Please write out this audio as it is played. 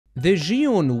The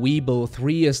Zhiyun Weebill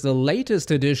 3 is the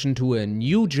latest addition to a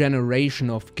new generation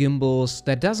of gimbals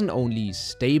that doesn't only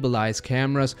stabilize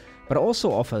cameras, but also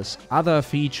offers other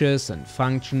features and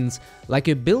functions like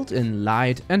a built-in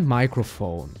light and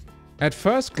microphone. At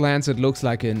first glance it looks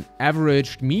like an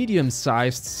average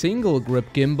medium-sized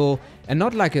single-grip gimbal and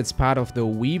not like it's part of the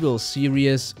Weebill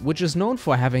series, which is known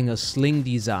for having a sling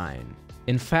design.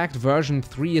 In fact, version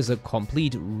 3 is a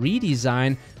complete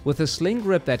redesign with a sling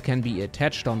grip that can be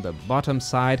attached on the bottom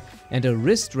side and a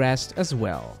wrist rest as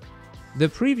well. The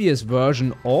previous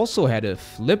version also had a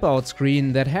flip-out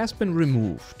screen that has been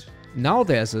removed. Now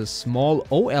there's a small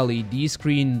OLED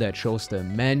screen that shows the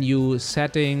menu,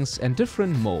 settings and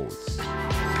different modes.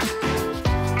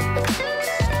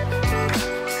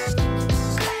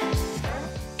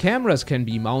 Cameras can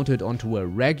be mounted onto a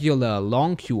regular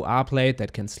long QR plate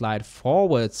that can slide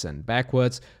forwards and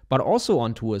backwards, but also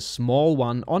onto a small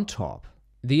one on top.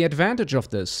 The advantage of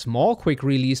the small quick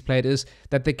release plate is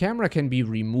that the camera can be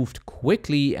removed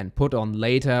quickly and put on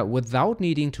later without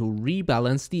needing to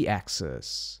rebalance the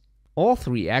axis. All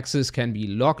three axes can be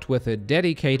locked with a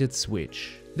dedicated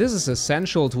switch. This is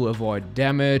essential to avoid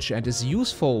damage and is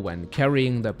useful when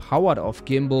carrying the powered-off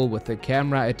gimbal with the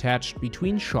camera attached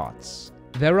between shots.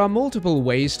 There are multiple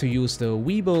ways to use the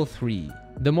Weebill 3.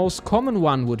 The most common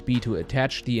one would be to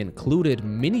attach the included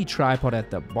mini tripod at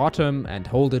the bottom and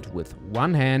hold it with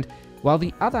one hand, while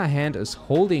the other hand is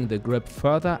holding the grip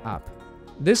further up.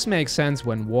 This makes sense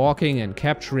when walking and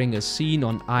capturing a scene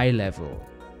on eye level.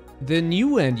 The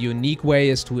new and unique way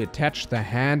is to attach the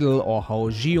handle, or how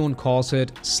Zhiyun calls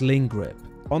it, sling grip.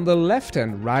 On the left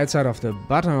and right side of the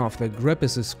bottom of the grip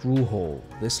is a screw hole.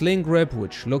 The sling grip,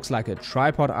 which looks like a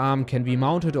tripod arm, can be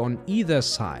mounted on either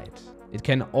side. It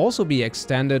can also be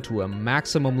extended to a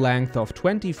maximum length of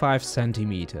 25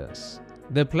 centimeters.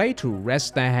 The plate to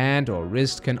rest the hand or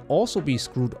wrist can also be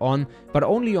screwed on, but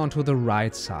only onto the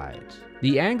right side.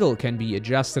 The angle can be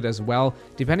adjusted as well,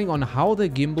 depending on how the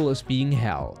gimbal is being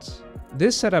held.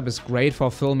 This setup is great for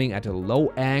filming at a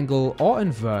low angle or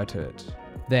inverted.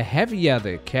 The heavier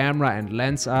the camera and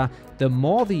lens are, the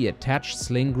more the attached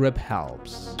sling grip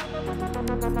helps.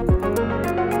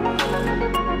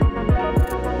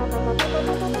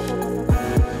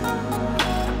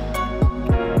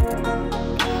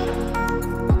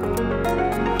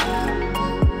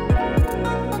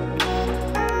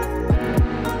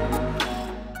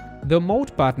 The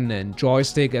mode button and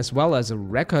joystick as well as a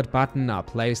record button are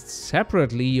placed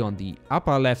separately on the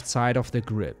upper left side of the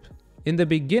grip. In the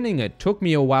beginning it took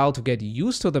me a while to get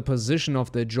used to the position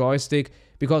of the joystick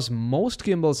because most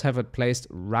gimbals have it placed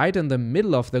right in the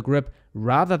middle of the grip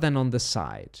rather than on the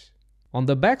side. On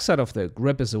the back side of the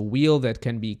grip is a wheel that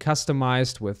can be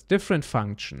customized with different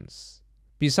functions.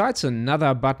 Besides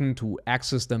another button to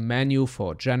access the menu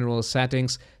for general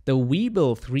settings, the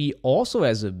Weebill 3 also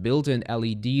has a built-in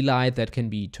LED light that can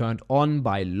be turned on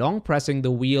by long pressing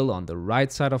the wheel on the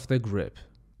right side of the grip.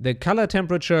 The color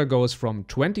temperature goes from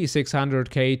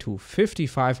 2600K to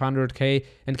 5500K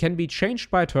and can be changed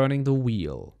by turning the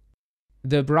wheel.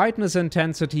 The brightness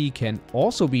intensity can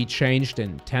also be changed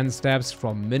in 10 steps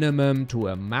from minimum to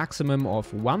a maximum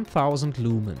of 1000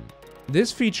 lumen.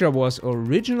 This feature was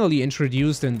originally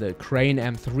introduced in the Crane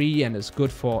M3 and is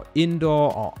good for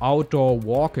indoor or outdoor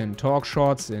walk and talk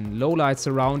shots in low light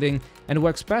surrounding and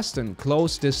works best in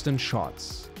close distance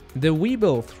shots. The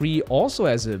Weebill 3 also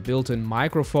has a built-in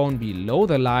microphone below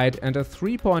the light and a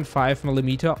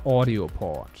 3.5mm audio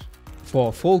port.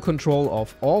 For full control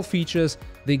of all features,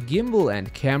 the gimbal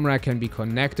and camera can be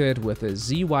connected with a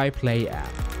ZY Play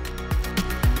app.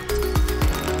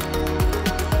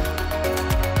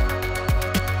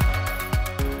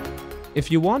 If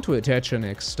you want to attach an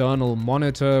external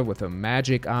monitor with a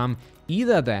magic arm,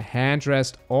 either the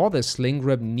handrest or the sling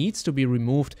grip needs to be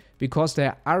removed because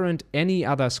there aren't any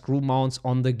other screw mounts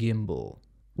on the gimbal.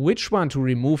 Which one to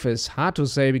remove is hard to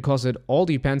say because it all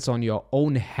depends on your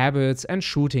own habits and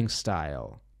shooting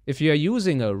style. If you are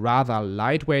using a rather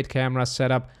lightweight camera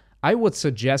setup, I would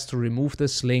suggest to remove the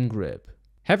sling grip.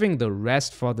 Having the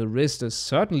rest for the wrist is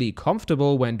certainly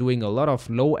comfortable when doing a lot of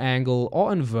low angle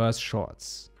or inverse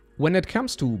shots. When it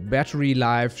comes to battery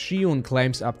life, Zhiyun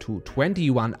claims up to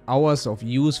 21 hours of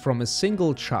use from a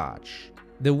single charge.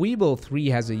 The Weebill 3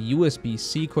 has a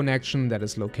USB-C connection that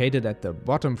is located at the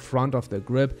bottom front of the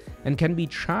grip and can be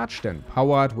charged and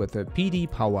powered with a PD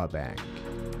power bank.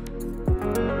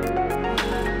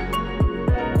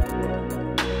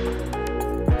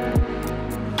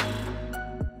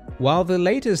 While the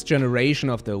latest generation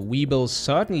of the Weebill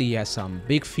certainly has some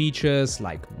big features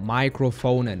like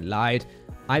microphone and light,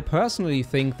 I personally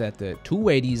think that the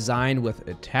two-way design with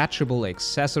attachable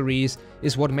accessories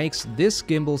is what makes this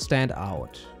gimbal stand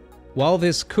out. While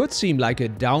this could seem like a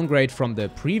downgrade from the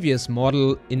previous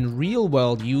model, in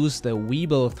real-world use the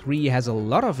Weebill 3 has a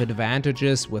lot of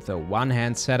advantages with the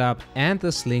one-hand setup and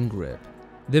the sling grip.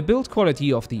 The build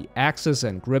quality of the axis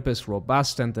and grip is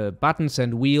robust and the buttons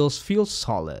and wheels feel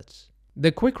solid.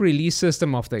 The quick release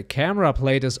system of the camera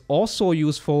plate is also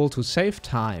useful to save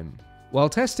time. While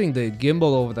testing the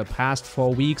gimbal over the past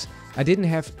 4 weeks, I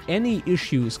didn't have any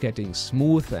issues getting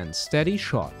smooth and steady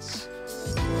shots.